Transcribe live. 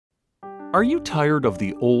Are you tired of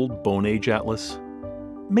the old Bone Age Atlas?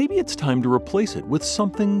 Maybe it's time to replace it with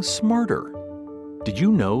something smarter. Did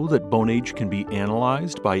you know that bone age can be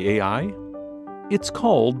analyzed by AI? It's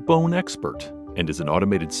called BoneXpert and is an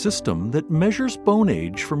automated system that measures bone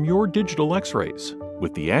age from your digital X-rays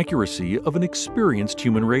with the accuracy of an experienced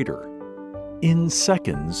human rater. In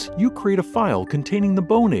seconds, you create a file containing the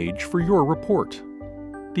bone age for your report.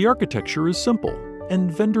 The architecture is simple and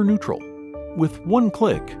vendor-neutral. With one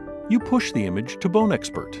click, you push the image to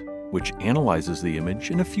BoneXpert, which analyzes the image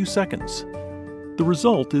in a few seconds. The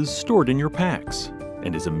result is stored in your PACS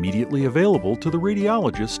and is immediately available to the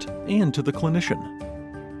radiologist and to the clinician.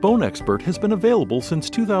 BoneXpert has been available since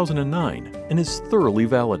 2009 and is thoroughly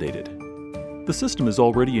validated. The system is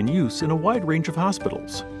already in use in a wide range of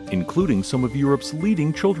hospitals, including some of Europe's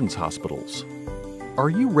leading children's hospitals. Are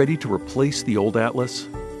you ready to replace the old atlas?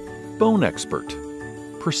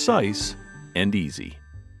 BoneXpert. Precise and easy.